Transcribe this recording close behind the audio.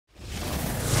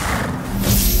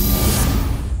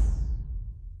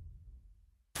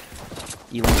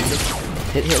You want to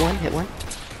hit one, hit one.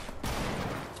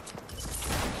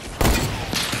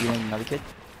 You want another kid?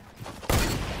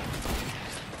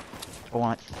 I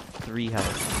want 3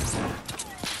 health.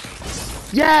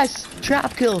 Yes!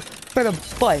 Trap kill for the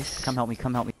boys. Come help me,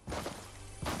 come help me.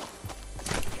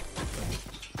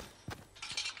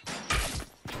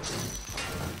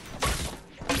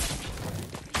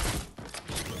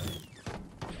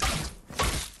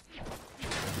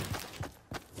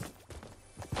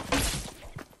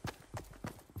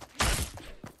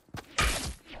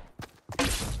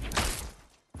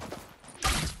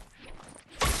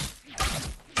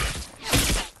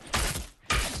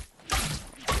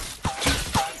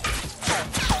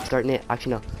 Starting it.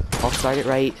 Actually, no. I'll start it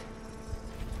right.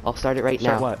 I'll start it right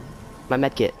now. Start what? My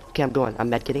medkit. Okay, I'm going.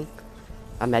 I'm medkitting.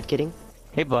 I'm medkitting.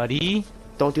 Hey, buddy.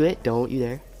 Don't do it. Don't you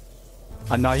dare.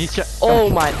 No, he's just. Oh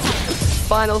my.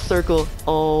 Final circle.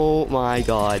 Oh my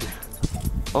god.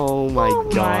 Oh my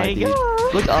god, dude.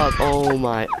 Look up. Oh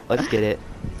my. Let's get it.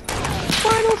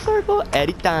 Final circle.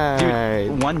 Anytime.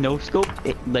 Dude, one no scope,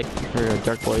 like for a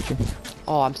dark voyager.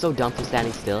 Oh, I'm so dumb for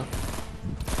standing still.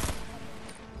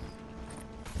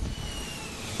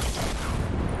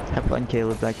 Have fun,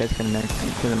 Caleb. That guy's gonna mark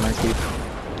you.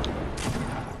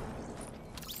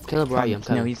 Caleb, where are you? I'm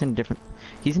coming. No, he's in a different.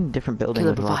 He's in a different building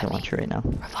Caleb, with a rocket revive me. launcher right now.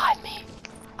 Revive me.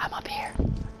 I'm up here.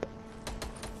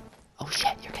 Oh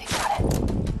shit, you're getting shot at.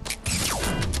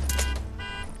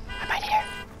 I'm right here.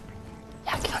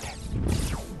 Yeah, get under.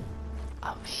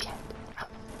 Oh shit.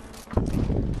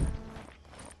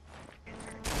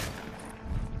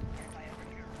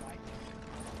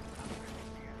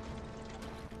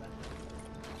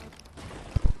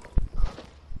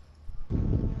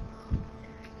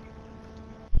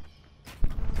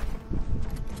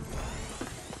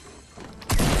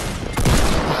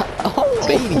 Oh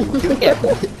baby, do it again.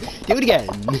 Do it again.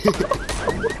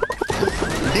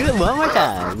 Do it one more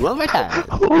time. One more time.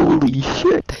 Holy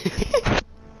shit!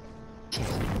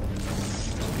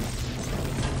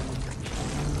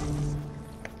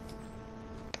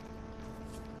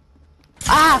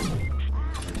 Ah!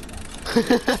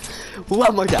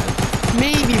 One more time.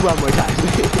 Maybe one more time.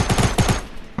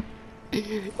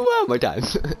 One more time.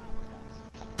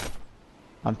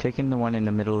 I'm taking the one in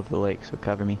the middle of the lake, so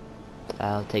cover me.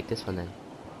 I'll take this one then.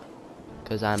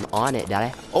 Cause I'm on it,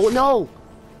 Daddy. Oh no!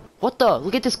 What the?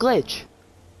 Look at this glitch.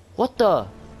 What the?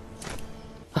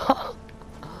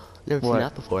 Never seen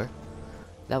that before.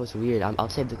 That was weird. I'll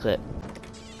save the clip.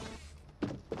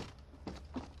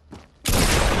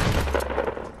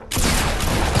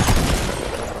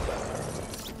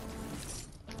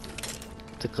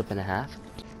 It's a clip and a half.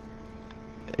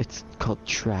 It's called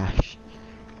trash.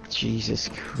 Jesus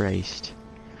Christ.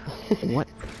 What?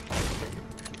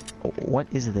 What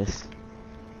is this?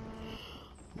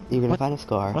 You're gonna What? find a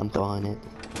scar. What I'm the- calling it.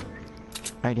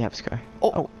 I already have a scar.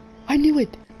 Oh, I knew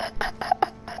it. I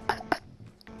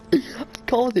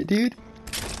called it, dude.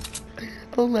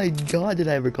 Oh my god, did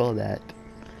I ever call that?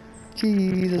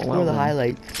 Jesus, Well what are the then.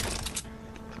 highlights?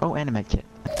 Oh, and a med kit.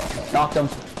 Knocked him.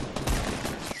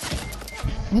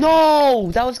 No,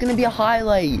 that was gonna be a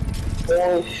highlight.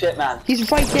 Holy shit, man. He's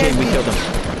right there. Okay, we dude. killed him.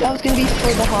 That was gonna be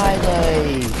for the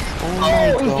highlight. Oh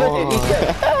my He's good, he's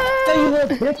good. Hey, you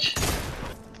little bitch.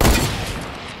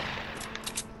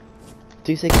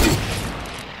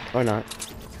 260. Or not.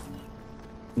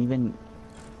 Even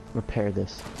repair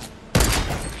this.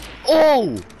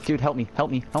 Oh! Dude, help me, help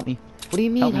me, help me. What do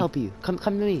you mean Help me. help you? Come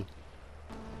to me.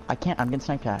 I can't, I'm getting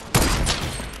sniped at.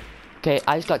 Okay,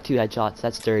 I just got 2 headshots.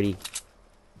 That's dirty.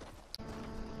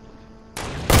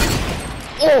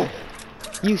 Oh!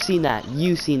 You seen that.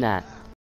 You seen that.